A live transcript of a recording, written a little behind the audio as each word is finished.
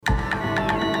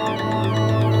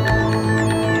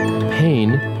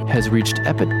has reached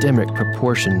epidemic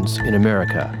proportions in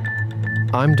America.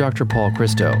 I'm Dr. Paul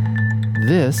Christo.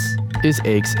 This is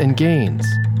Aches and Gains.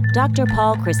 Dr.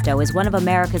 Paul Christo is one of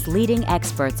America's leading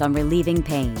experts on relieving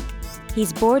pain.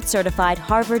 He's board-certified,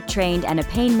 Harvard-trained, and a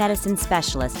pain medicine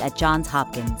specialist at Johns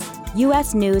Hopkins.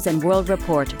 U.S. News & World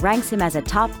Report ranks him as a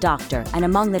top doctor and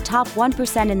among the top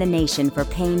 1% in the nation for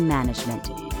pain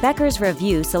management. Becker's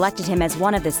Review selected him as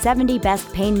one of the 70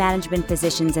 best pain management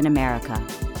physicians in America.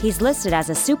 He's listed as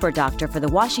a super doctor for the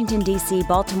Washington, D.C.,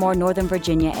 Baltimore, Northern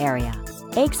Virginia area.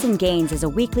 Aches and Gains is a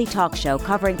weekly talk show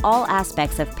covering all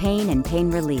aspects of pain and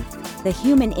pain relief. The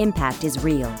human impact is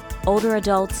real. Older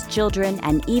adults, children,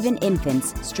 and even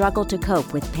infants struggle to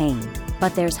cope with pain.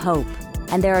 But there's hope,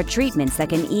 and there are treatments that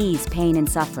can ease pain and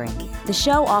suffering. The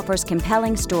show offers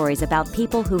compelling stories about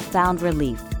people who've found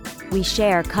relief. We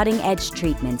share cutting-edge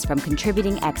treatments from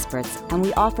contributing experts, and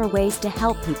we offer ways to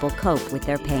help people cope with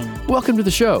their pain. Welcome to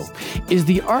the show. Is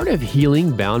the art of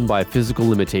healing bound by physical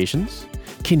limitations?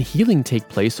 Can healing take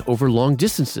place over long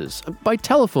distances, by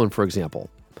telephone, for example?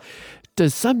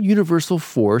 Does some universal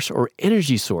force or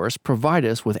energy source provide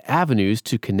us with avenues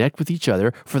to connect with each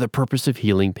other for the purpose of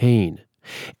healing pain?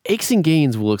 Aches and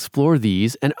Gains will explore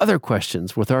these and other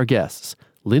questions with our guests,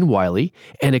 Lynn Wiley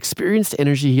and experienced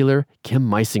energy healer Kim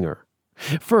Meisinger.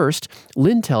 First,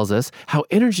 Lynn tells us how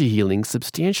energy healing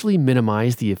substantially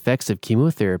minimized the effects of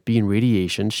chemotherapy and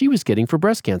radiation she was getting for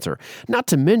breast cancer, not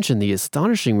to mention the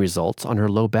astonishing results on her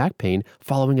low back pain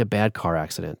following a bad car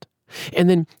accident. And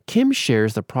then Kim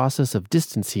shares the process of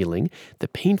distance healing, the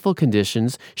painful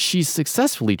conditions she's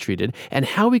successfully treated, and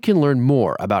how we can learn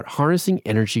more about harnessing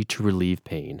energy to relieve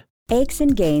pain. Aches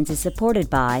and Gains is supported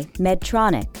by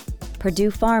Medtronic,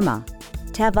 Purdue Pharma,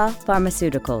 Teva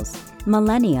Pharmaceuticals,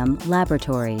 Millennium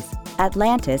Laboratories,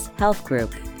 Atlantis Health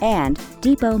Group, and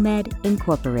Depot Med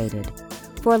Incorporated.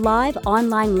 For live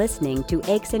online listening to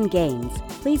Aches and Gains,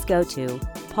 please go to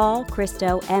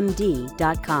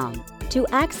paulchristomd.com. To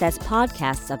access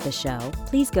podcasts of the show,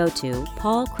 please go to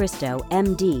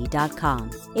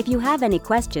paulchristomd.com. If you have any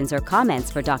questions or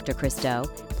comments for Dr. Christo,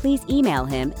 please email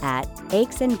him at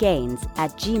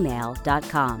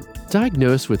achesandgains@gmail.com.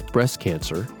 Diagnosed with breast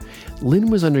cancer,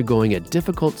 Lynn was undergoing a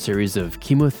difficult series of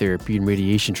chemotherapy and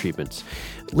radiation treatments.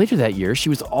 Later that year, she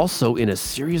was also in a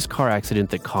serious car accident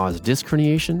that caused disc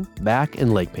herniation, back,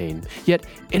 and leg pain. Yet,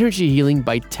 energy healing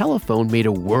by telephone made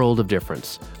a world of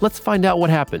difference. Let's find out what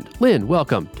happened. Lynn,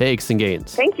 welcome to Aches and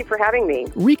Gains. Thank you for having me.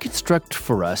 Reconstruct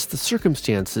for us the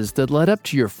circumstances that led up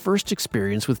to your first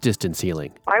experience with distance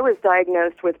healing. I was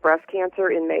diagnosed with breast cancer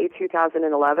in May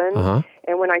 2011,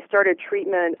 and when I started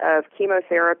treatment of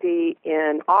chemotherapy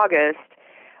in August,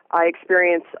 I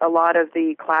experienced a lot of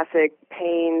the classic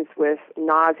pains with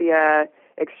nausea,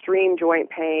 extreme joint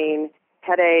pain,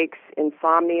 headaches,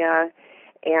 insomnia,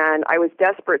 and I was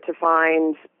desperate to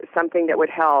find something that would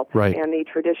help. Right. And the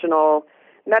traditional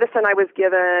medicine I was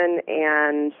given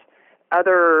and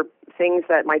other things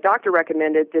that my doctor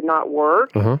recommended did not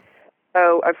work.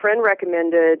 So a friend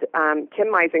recommended Kim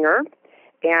Meisinger,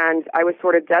 and I was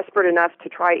sort of desperate enough to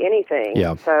try anything.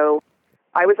 Yeah. So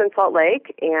I was in Salt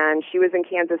Lake, and she was in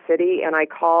Kansas City, and I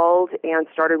called and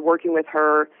started working with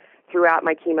her throughout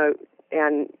my chemo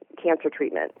and cancer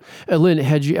treatment. Lynn,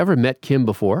 had you ever met Kim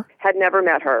before? Had never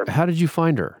met her. How did you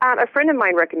find her? A friend of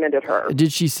mine recommended her.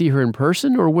 Did she see her in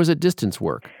person, or was it distance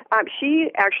work? She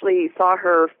actually saw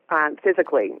her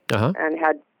physically and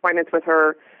had appointments with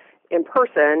her in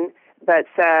person, but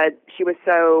said she was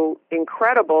so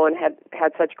incredible and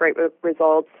had such great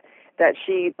results that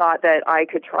she thought that I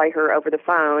could try her over the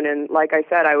phone. And like I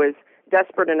said, I was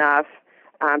desperate enough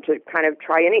to kind of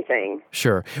try anything.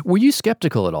 Sure. Were you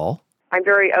skeptical at all? I'm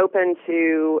very open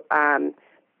to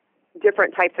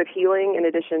different types of healing in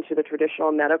addition to the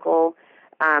traditional medical,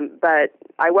 but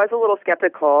I was a little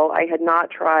skeptical. I had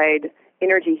not tried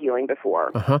energy healing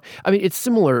before. I mean, it's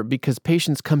similar because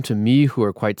patients come to me who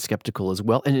are quite skeptical as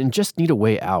well and just need a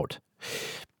way out.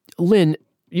 Lynn,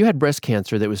 you had breast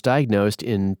cancer that was diagnosed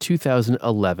in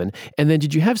 2011, and then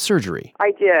did you have surgery?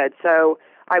 I did. So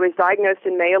I was diagnosed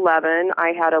in May 11.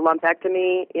 I had a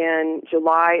lumpectomy in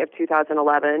July of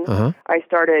 2011. I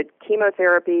started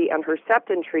chemotherapy and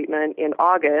Herceptin treatment in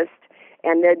August,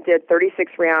 and then did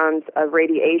 36 rounds of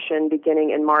radiation beginning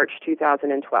in March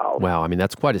 2012. Wow, I mean,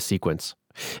 that's quite a sequence.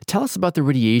 Tell us about the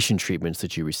radiation treatments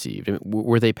that you received. I mean,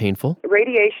 were they painful?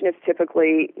 Radiation is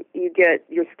typically,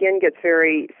 your skin gets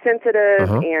very sensitive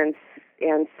and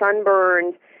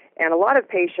sunburned, and a lot of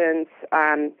patients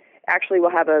actually will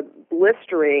have a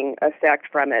blistering effect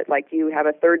from it, like you have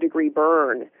a third-degree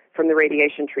burn from the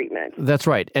radiation treatment. That's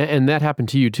right. And that happened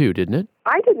to you too, didn't it?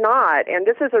 I did not, and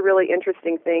this is a really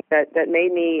interesting thing that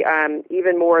made me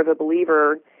even more of a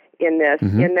believer in this,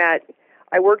 in that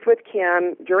I worked with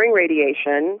Kim during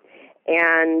radiation,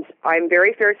 and I'm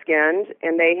very fair-skinned,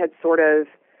 and they had sort of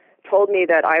told me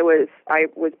that I was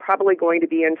probably going to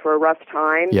be in for a rough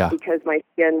time because my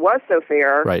skin was so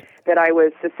fair that I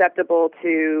was susceptible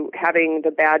to having the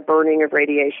bad burning of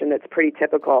radiation that's pretty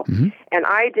typical. And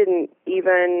I didn't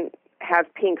even have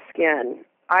pink skin.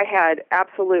 I had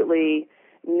absolutely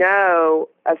no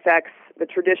effects, the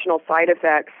traditional side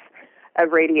effects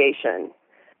of radiation.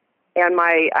 And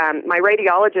my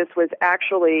radiologist was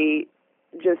actually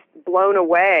just blown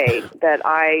away that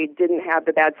I didn't have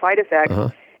the bad side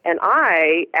effects. And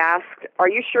I asked, "Are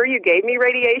you sure you gave me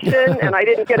radiation and I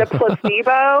didn't get a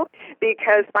placebo?"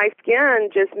 Because my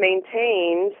skin just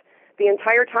maintained the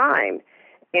entire time.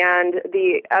 And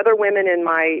the other women in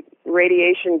my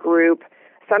radiation group,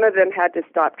 some of them had to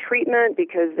stop treatment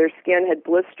because their skin had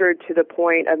blistered to the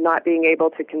point of not being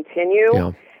able to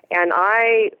continue. And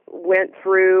I went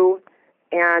through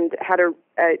and had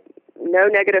no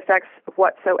negative effects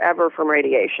whatsoever from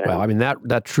radiation. Wow, I mean,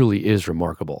 that truly is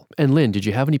remarkable. And Lynn, did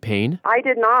you have any pain? I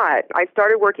did not. I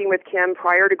started working with Kim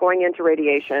prior to going into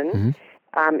radiation.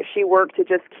 She worked to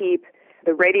just keep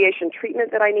the radiation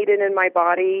treatment that I needed in my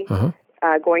body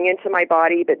going into my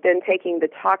body, but then taking the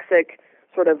toxic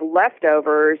sort of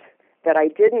leftovers that I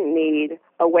didn't need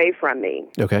away from me.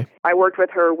 Okay. I worked with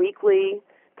her weekly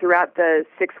throughout the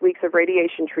 6 weeks of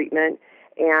radiation treatment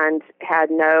and had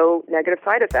no negative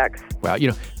side effects. Wow,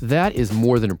 that is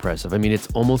more than impressive. I mean, it's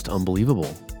almost unbelievable.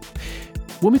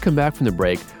 When we come back from the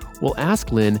break, we'll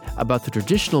ask Lynn about the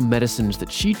traditional medicines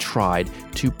that she tried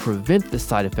to prevent the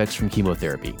side effects from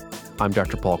chemotherapy. I'm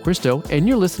Dr. Paul Christo, and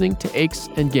you're listening to Aches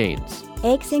and Gains.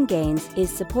 Aches and Gains is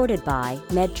supported by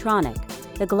Medtronic,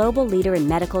 the global leader in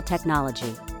medical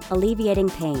technology, alleviating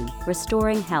pain,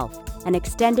 restoring health, and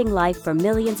extending life for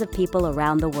millions of people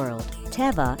around the world.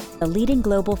 Teva, a leading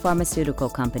global pharmaceutical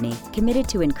company committed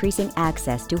to increasing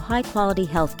access to high-quality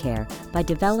health care by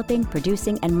developing,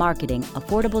 producing, and marketing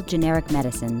affordable generic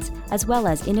medicines, as well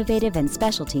as innovative and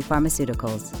specialty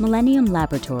pharmaceuticals. Millennium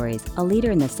Laboratories, a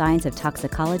leader in the science of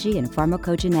toxicology and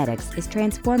pharmacogenetics, is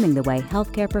transforming the way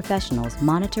healthcare professionals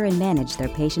monitor and manage their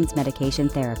patients' medication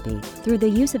therapy. Through the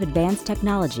use of advanced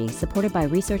technology supported by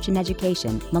research and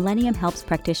education, Millennium helps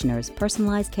practitioners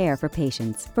personalize care for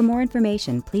patients. For more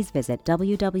information, please visit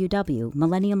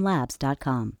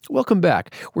www.millenniumlabs.com. Welcome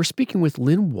back. We're speaking with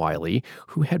Lynn Wiley,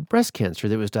 who had breast cancer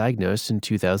that was diagnosed in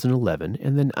 2011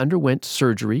 and then underwent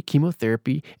surgery,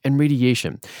 chemotherapy, and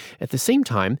radiation. At the same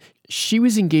time, she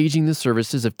was engaging the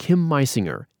services of Kim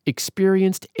Meisinger,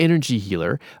 experienced energy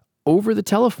healer, over the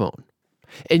telephone.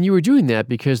 And you were doing that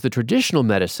because the traditional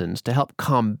medicines to help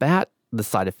combat the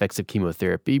side effects of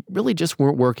chemotherapy really just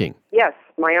weren't working. Yes.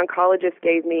 My oncologist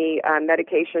gave me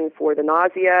medication for the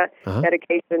nausea,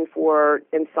 medication for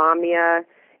insomnia,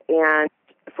 and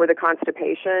for the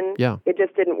constipation. It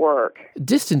just didn't work.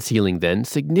 Distance healing then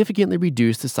significantly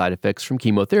reduced the side effects from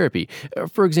chemotherapy.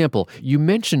 For example, you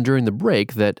mentioned during the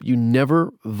break that you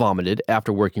never vomited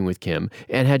after working with Kim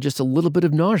and had just a little bit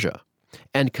of nausea,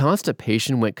 and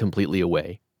constipation went completely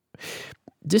away.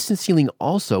 Distance healing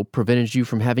also prevented you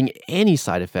from having any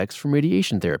side effects from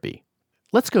radiation therapy.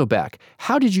 Let's go back.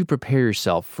 How did you prepare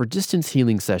yourself for distance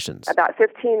healing sessions? About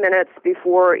 15 minutes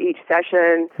before each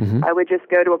session, I would just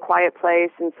go to a quiet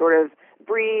place and sort of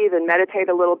breathe and meditate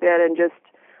a little bit and just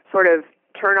sort of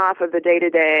turn off of the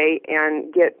day-to-day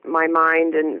and get my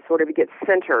mind and sort of get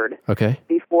centered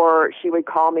before she would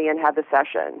call me and have the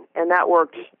session. And that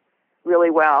worked really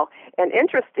well. And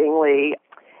interestingly,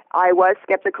 I was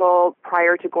skeptical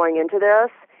prior to going into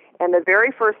this, and the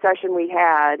very first session we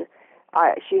had,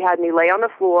 she had me lay on the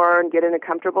floor and get in a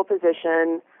comfortable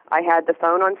position. I had the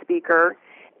phone on speaker,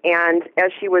 and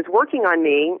as she was working on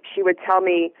me, she would tell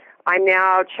me, "I'm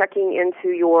now checking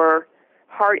into your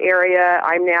heart area.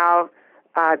 I'm now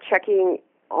checking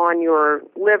on your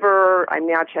liver. I'm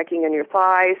now checking on your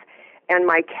thighs." And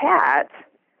my cat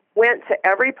went to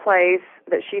every place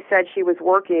that she said she was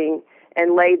working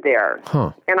and laid there.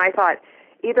 And I thought,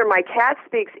 either my cat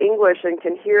speaks English and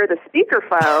can hear the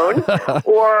speakerphone,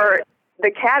 or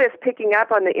the cat is picking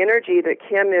up on the energy that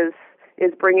Kim is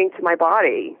bringing to my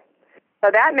body.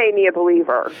 So that made me a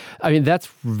believer. I mean, that's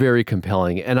very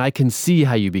compelling, and I can see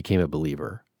how you became a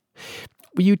believer.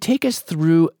 Will you take us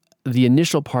through the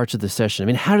initial parts of the session? I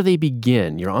mean, how do they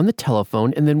begin? You're on the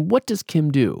telephone, and then what does Kim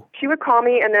do? She would call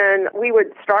me, and then we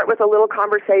would start with a little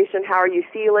conversation. How are you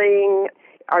feeling?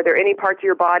 Are there any parts of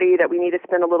your body that we need to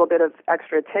spend a little bit of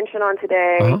extra attention on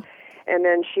today? And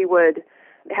then she would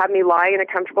have me lie in a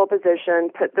comfortable position,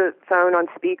 put the phone on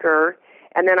speaker,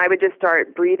 and then I would just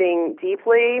start breathing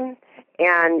deeply,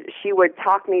 and she would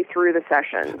talk me through the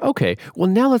session. Okay, well,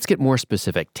 now let's get more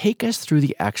specific. Take us through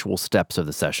the actual steps of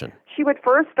the session. She would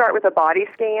first start with a body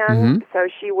scan. Mm-hmm. So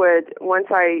she would, once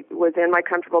I was in my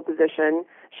comfortable position,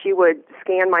 she would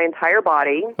scan my entire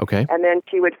body. Okay. And then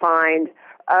she would find,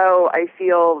 I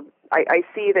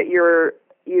see that you're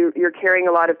carrying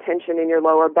a lot of tension in your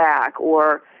lower back,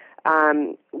 or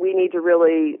we need to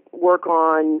really work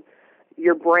on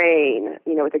your brain,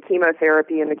 with the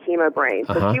chemotherapy and the chemo brain.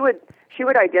 So she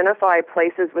would identify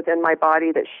places within my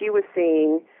body that she was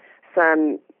seeing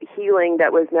some healing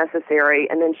that was necessary,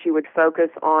 and then she would focus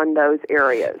on those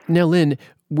areas. Now, Lynn,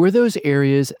 were those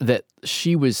areas that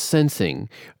she was sensing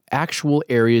actual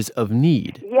areas of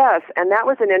need? Yes, and that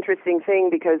was an interesting thing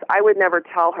because I would never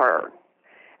tell her.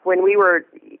 When we were,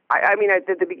 at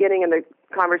the beginning of the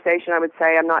conversation, I would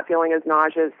say, I'm not feeling as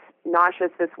nauseous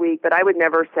this week, but I would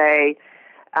never say,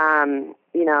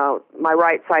 my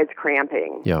right side's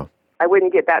cramping. Yeah. I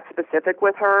wouldn't get that specific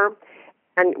with her.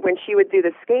 And when she would do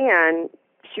the scan,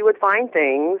 she would find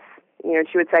things.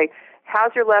 She would say,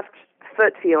 how's your left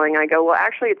foot feeling? I go, well,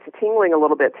 actually, it's tingling a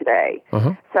little bit today.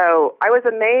 Uh-huh. So I was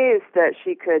amazed that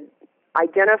she could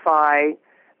identify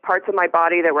parts of my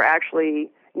body that were actually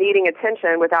needing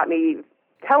attention without me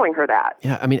telling her that.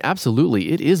 Yeah,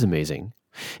 absolutely. It is amazing.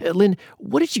 Lynn,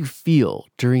 what did you feel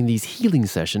during these healing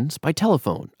sessions by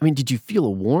telephone? Did you feel a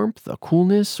warmth, a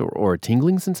coolness, or a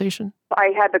tingling sensation?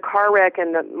 I had the car wreck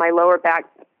and my lower back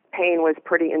pain was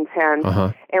pretty intense.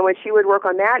 Uh-huh. And when she would work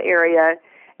on that area,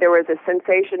 there was a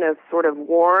sensation of sort of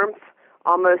warmth,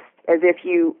 almost as if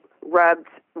you rubbed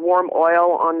warm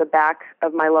oil on the back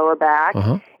of my lower back.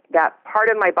 Uh-huh. That part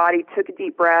of my body took a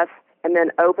deep breath and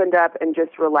then opened up and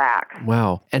just relaxed.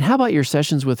 Wow. And how about your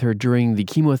sessions with her during the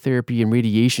chemotherapy and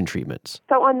radiation treatments?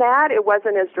 So on that, it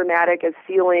wasn't as dramatic as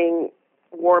feeling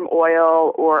warm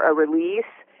oil or a release.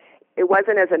 It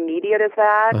wasn't as immediate as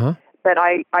that, Uh-huh. but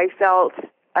I felt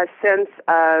a sense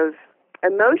of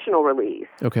emotional release.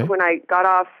 Okay. When I got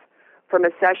off from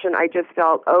a session, I just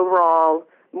felt overall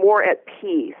more at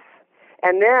peace.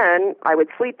 And then I would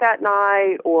sleep that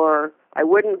night, or I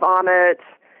wouldn't vomit,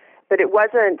 but it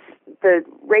wasn't, the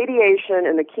radiation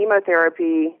and the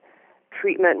chemotherapy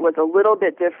treatment was a little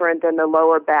bit different than the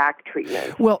lower back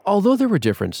treatment. Well, although there were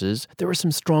differences, there were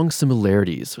some strong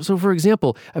similarities. So, for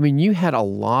example, you had a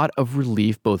lot of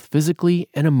relief both physically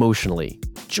and emotionally.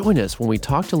 Join us when we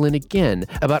talk to Lynn again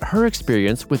about her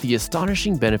experience with the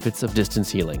astonishing benefits of distance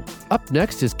healing. Up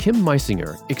next is Kim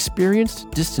Meisinger, experienced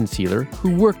distance healer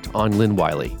who worked on Lynn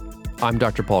Wiley. I'm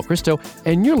Dr. Paul Christo,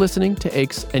 and you're listening to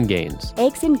Aches and Gains.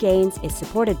 Aches and Gains is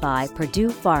supported by Purdue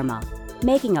Pharma,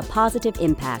 making a positive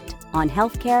impact on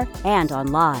healthcare and on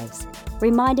lives,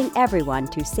 reminding everyone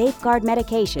to safeguard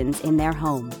medications in their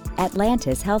home.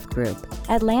 Atlantis Health Group.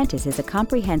 Atlantis is a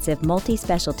comprehensive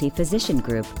multi-specialty physician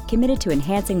group committed to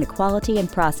enhancing the quality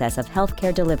and process of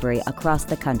healthcare delivery across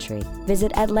the country.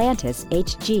 Visit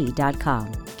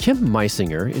atlantishg.com. Kim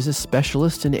Meisinger is a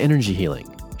specialist in energy healing.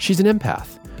 She's an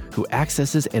empath who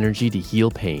accesses energy to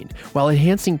heal pain while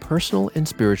enhancing personal and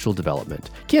spiritual development.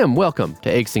 Kim, welcome to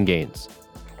Aches and Gains.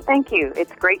 Thank you.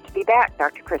 It's great to be back,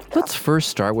 Dr. Christo. Let's first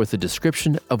start with a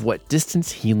description of what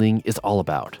distance healing is all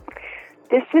about.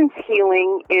 Distance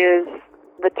healing is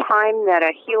the time that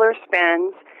a healer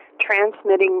spends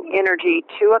transmitting energy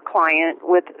to a client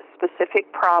with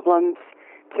specific problems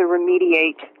to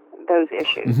remediate those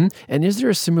issues. Mm-hmm. And is there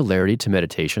a similarity to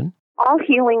meditation? All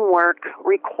healing work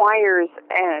requires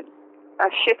a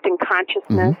shift in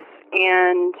consciousness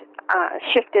and a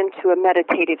shift into a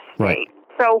meditative state. Right.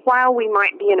 So while we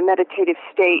might be in a meditative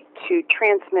state to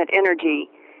transmit energy,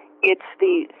 it's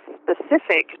the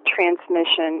specific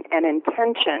transmission and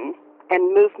intention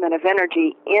and movement of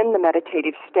energy in the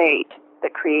meditative state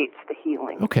that creates the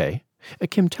healing. Okay.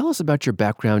 Kim, tell us about your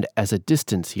background as a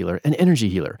distance healer, an energy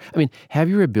healer. Have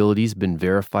your abilities been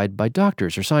verified by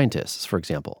doctors or scientists, for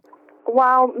example?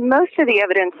 While most of the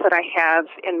evidence that I have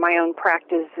in my own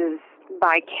practice is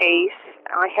by case,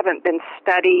 I haven't been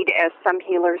studied as some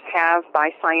healers have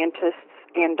by scientists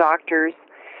and doctors.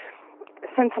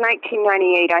 Since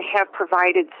 1998, I have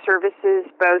provided services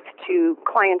both to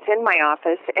clients in my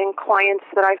office and clients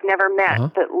that I've never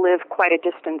met that live quite a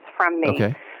distance from me,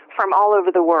 from all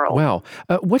over the world. Wow.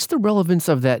 What's the relevance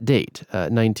of that date,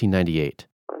 1998?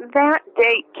 That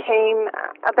date came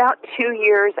about 2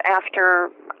 years after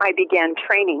I began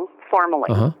training formally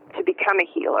to become a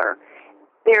healer.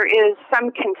 There is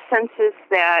some consensus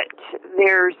that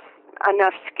there's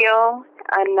enough skill,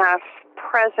 enough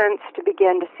presence to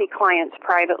begin to see clients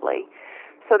privately.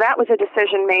 So that was a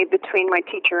decision made between my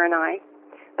teacher and I,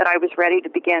 that I was ready to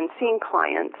begin seeing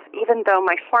clients, even though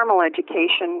my formal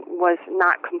education was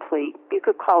not complete. You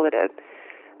could call it a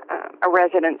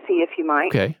residency, if you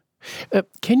might. Okay.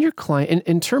 Can your client,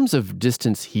 in terms of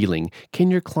distance healing, can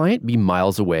your client be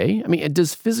miles away? I mean,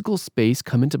 does physical space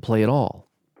come into play at all?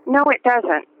 No, it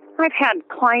doesn't. I've had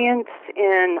clients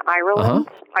in Ireland.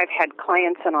 I've had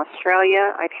clients in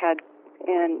Australia. I've had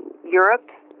in Europe,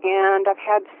 and I've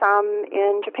had some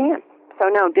in Japan. So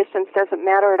no, distance doesn't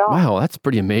matter at all. Wow, that's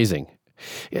pretty amazing.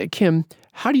 Kim,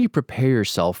 how do you prepare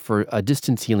yourself for a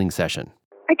distance healing session?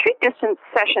 I treat distance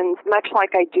sessions much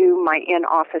like I do my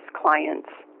in-office clients.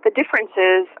 The difference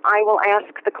is I will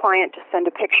ask the client to send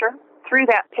a picture. Through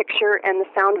that picture and the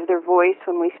sound of their voice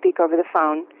when we speak over the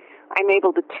phone, I'm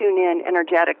able to tune in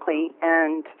energetically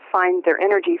and find their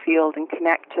energy field and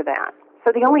connect to that.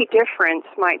 So the only difference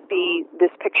might be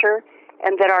this picture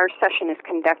and that our session is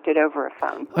conducted over a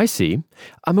phone. I see.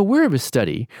 I'm aware of a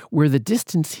study where the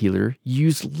distance healer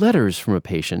used letters from a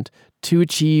patient to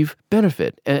achieve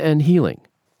benefit and healing.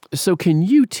 So can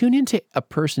you tune into a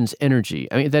person's energy?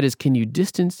 I mean, that is, can you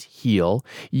distance heal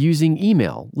using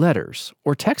email, letters,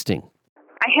 or texting?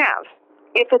 I have.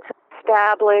 If it's an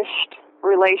established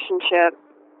relationship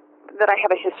that I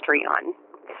have a history on.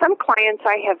 Some clients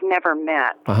I have never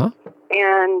met.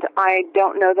 And I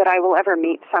don't know that I will ever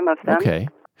meet some of them. Okay.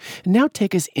 Now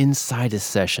take us inside a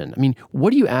session. I mean,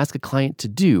 what do you ask a client to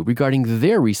do regarding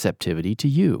their receptivity to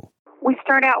you? We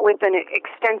start out with an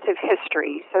extensive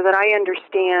history so that I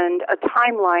understand a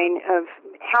timeline of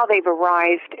how they've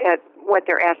arrived at what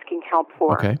they're asking help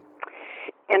for. Okay.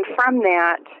 And from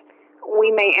that,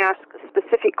 we may ask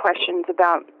specific questions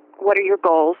about what are your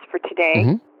goals for today,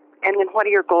 and then what are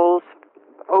your goals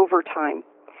over time.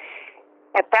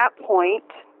 At that point,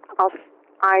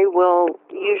 I will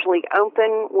usually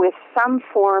open with some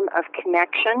form of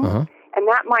connection, and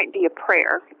that might be a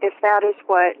prayer, if that is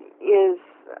what is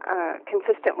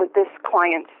consistent with this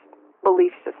client's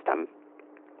belief system.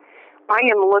 I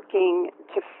am looking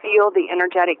to feel the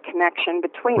energetic connection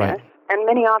between us, and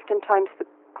many oftentimes the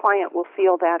client will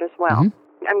feel that as well.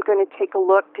 I'm going to take a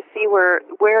look to see where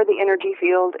the energy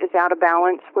field is out of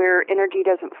balance, where energy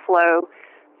doesn't flow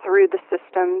through the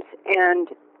systems, and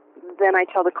then I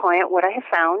tell the client what I have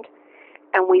found,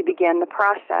 and we begin the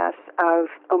process of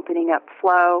opening up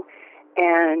flow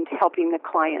and helping the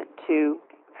client to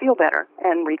feel better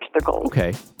and reach their goals.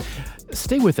 Okay.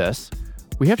 Stay with us.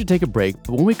 We have to take a break,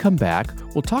 but when we come back,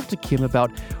 we'll talk to Kim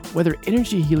about whether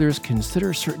energy healers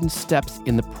consider certain steps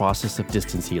in the process of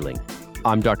distance healing.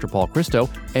 I'm Dr. Paul Christo,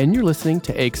 and you're listening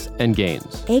to Aches and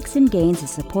Gains. Aches and Gains is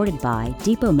supported by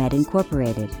Depot Med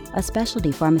Incorporated, a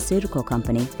specialty pharmaceutical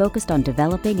company focused on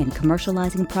developing and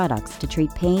commercializing products to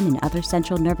treat pain and other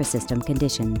central nervous system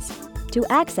conditions. To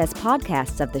access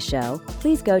podcasts of the show,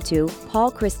 please go to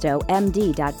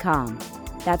paulchristomd.com.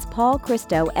 That's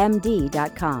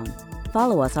paulchristomd.com.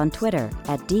 Follow us on Twitter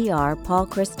at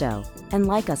drpaulchristo and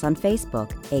like us on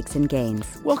Facebook, Aches and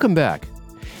Gains. Welcome back.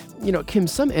 You know, Kim,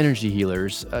 some energy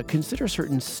healers consider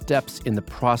certain steps in the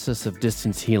process of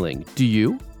distance healing. Do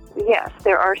you? Yes,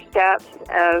 there are steps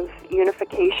of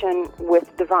unification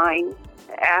with divine,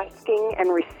 asking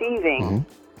and receiving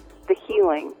the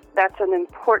healing. That's an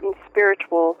important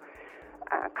spiritual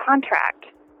contract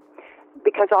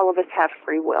because all of us have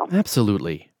free will.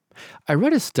 Absolutely. I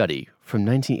read a study from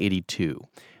 1982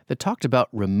 that talked about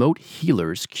remote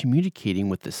healers communicating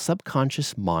with the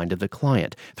subconscious mind of the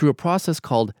client through a process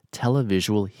called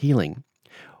televisual healing.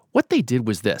 What they did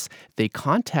was this. They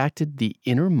contacted the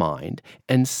inner mind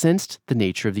and sensed the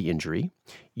nature of the injury,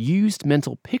 used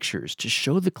mental pictures to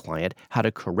show the client how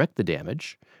to correct the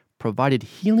damage, provided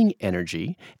healing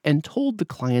energy, and told the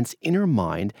client's inner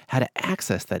mind how to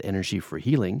access that energy for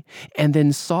healing, and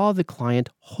then saw the client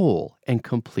whole and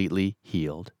completely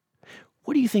healed.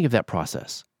 What do you think of that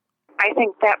process? I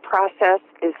think that process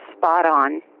is spot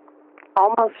on.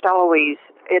 Almost always,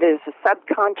 it is a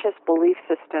subconscious belief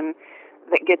system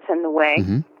that gets in the way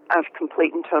of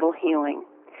complete and total healing.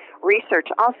 Research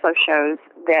also shows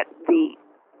that the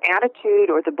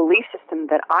attitude or the belief system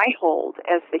that I hold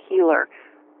as the healer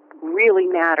really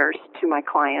matters to my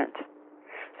client.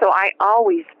 So I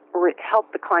always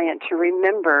help the client to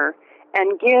remember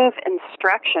and give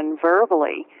instruction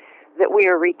verbally that we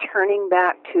are returning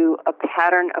back to a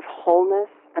pattern of wholeness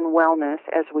and wellness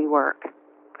as we work.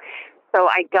 So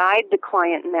I guide the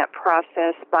client in that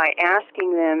process by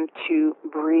asking them to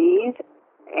breathe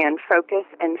and focus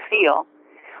and feel.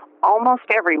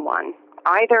 Almost everyone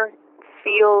either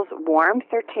feels warmth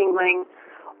or tingling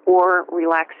or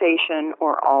relaxation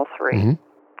or all three.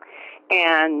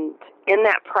 And in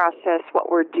that process, what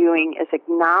we're doing is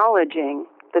acknowledging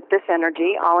that this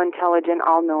energy, all intelligent,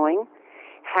 all knowing,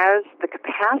 has the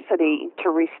capacity to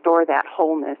restore that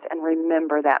wholeness and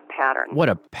remember that pattern. What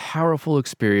a powerful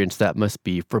experience that must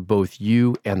be for both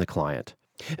you and the client.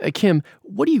 Kim,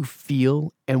 what do you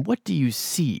feel and what do you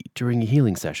see during a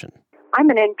healing session? I'm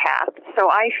an empath, so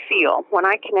I feel. When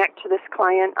I connect to this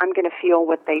client, I'm going to feel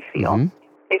what they feel. Mm-hmm.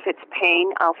 If it's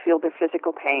pain, I'll feel their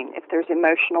physical pain. If there's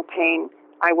emotional pain,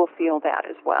 I will feel that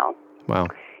as well. Wow.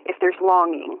 If there's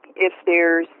longing, if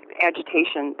there's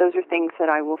agitation, those are things that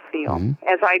I will feel. Mm-hmm.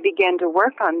 As I begin to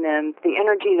work on them, the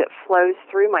energy that flows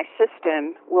through my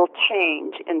system will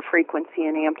change in frequency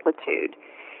and amplitude.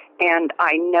 And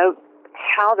I note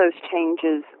how those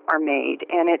changes are made,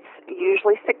 and it's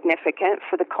usually significant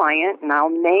for the client, and I'll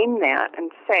name that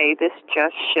and say, this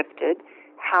just shifted.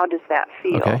 How does that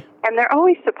feel? Okay. And they're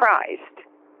always surprised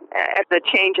at the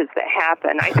changes that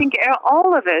happen. I think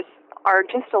all of us are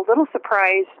just a little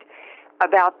surprised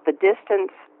about the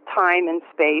distance, time, and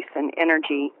space and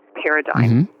energy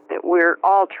paradigm that we're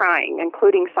all trying,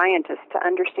 including scientists, to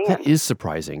understand. That is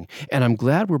surprising, and I'm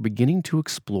glad we're beginning to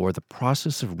explore the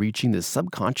process of reaching the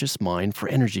subconscious mind for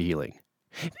energy healing.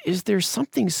 Is there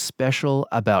something special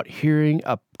about hearing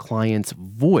a client's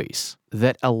voice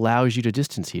that allows you to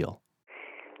distance heal?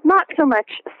 Not so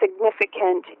much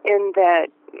significant in that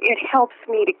it helps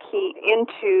me to key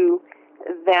into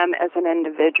them as an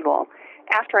individual.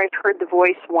 After I've heard the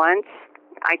voice once,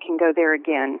 I can go there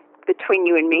again. Between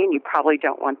you and me, and you probably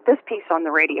don't want this piece on the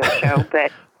radio show,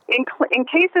 but in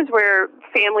cases where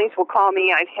families will call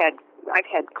me, I've had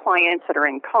clients that are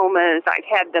in comas, I've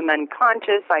had them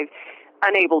unconscious, I've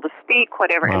unable to speak,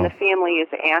 whatever, Wow. and the family is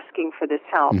asking for this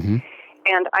help. Mm-hmm.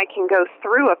 And I can go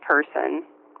through a person,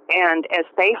 and as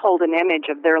they hold an image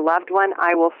of their loved one,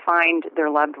 I will find their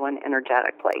loved one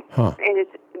energetically. Huh. And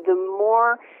it's the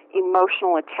more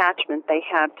emotional attachment they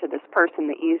have to this person,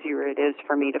 the easier it is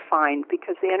for me to find,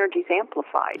 because the energy's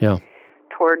amplified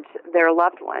towards their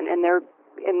loved one, and their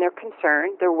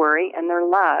concern, their worry, and their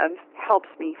love helps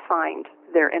me find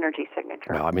their energy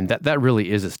signature. Wow, I mean, that really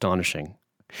is astonishing.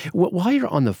 While you're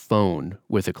on the phone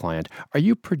with a client, are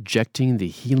you projecting the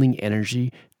healing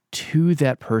energy to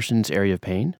that person's area of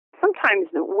pain? Sometimes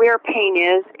where pain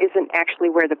isn't actually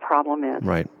where the problem is.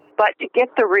 Right. But to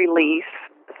get the relief,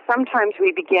 sometimes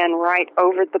we begin right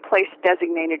over the place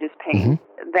designated as pain.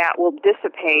 Mm-hmm. That will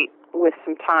dissipate with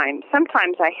some time.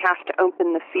 Sometimes I have to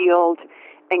open the field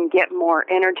and get more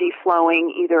energy flowing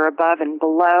either above and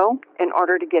below in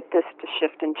order to get this to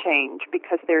shift and change,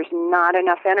 because there's not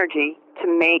enough energy to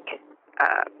make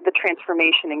the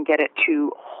transformation and get it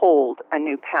to hold a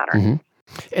new pattern. Mm-hmm.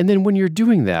 And then when you're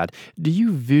doing that, do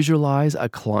you visualize a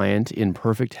client in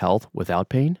perfect health without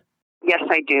pain? Yes,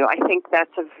 I do. I think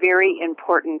that's a very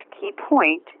important key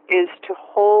point, is to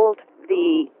hold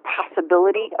the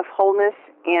possibility of wholeness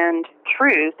and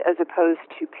truth as opposed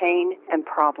to pain and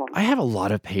problem. I have a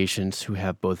lot of patients who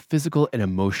have both physical and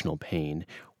emotional pain.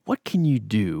 What can you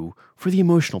do for the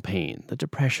emotional pain, the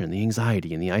depression, the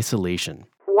anxiety, and the isolation?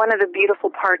 One of the beautiful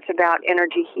parts about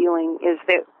energy healing is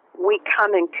that we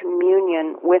come in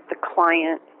communion with the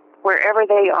client. Wherever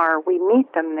they are, we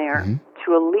meet them there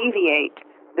to alleviate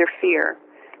their fear,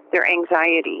 their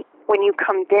anxiety. When you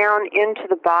come down into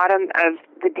the bottom of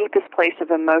the deepest place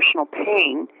of emotional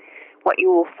pain, what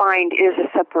you will find is a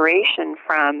separation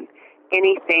from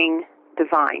anything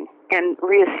divine, and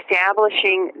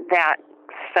reestablishing that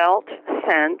felt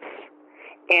sense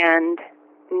and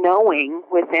knowing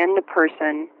within the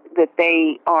person that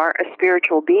they are a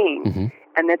spiritual being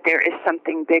and that there is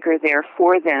something bigger there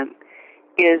for them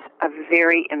is a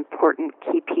very important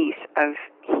key piece of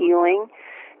healing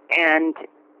and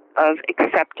of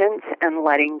acceptance and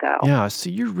letting go. Yeah, so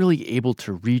you're really able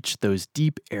to reach those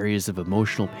deep areas of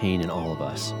emotional pain in all of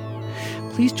us.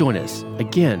 Please join us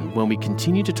again when we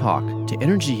continue to talk to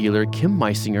energy healer Kim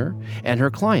Meisinger and her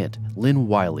client, Lynn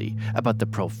Wiley, about the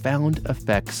profound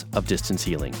effects of distance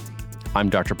healing. I'm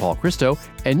Dr. Paul Christo,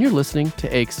 and you're listening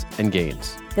to Aches and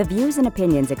Gains. The views and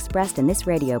opinions expressed in this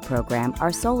radio program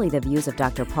are solely the views of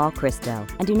Dr. Paul Christo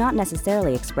and do not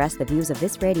necessarily express the views of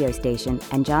this radio station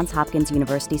and Johns Hopkins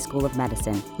University School of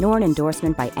Medicine, nor an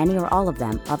endorsement by any or all of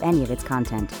them of any of its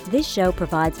content. This show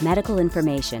provides medical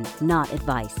information, not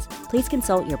advice. Please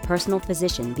consult your personal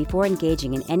physician before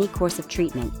engaging in any course of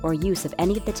treatment or use of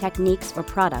any of the techniques or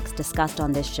products discussed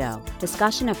on this show.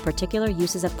 Discussion of particular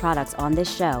uses of products on this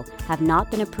show have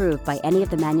not been approved by any of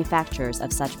the manufacturers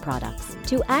of such products.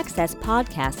 To access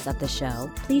podcasts of the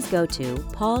show, please go to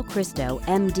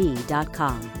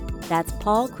paulchristomd.com. That's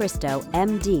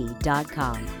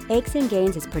paulchristomd.com. Aches and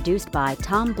Gains is produced by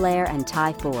Tom Blair and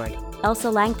Ty Ford.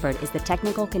 Elsa Langford is the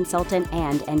technical consultant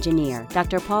and engineer.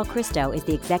 Dr. Paul Christo is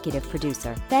the executive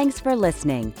producer. Thanks for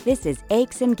listening. This is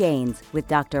Aches and Gains with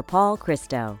Dr. Paul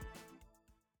Christo.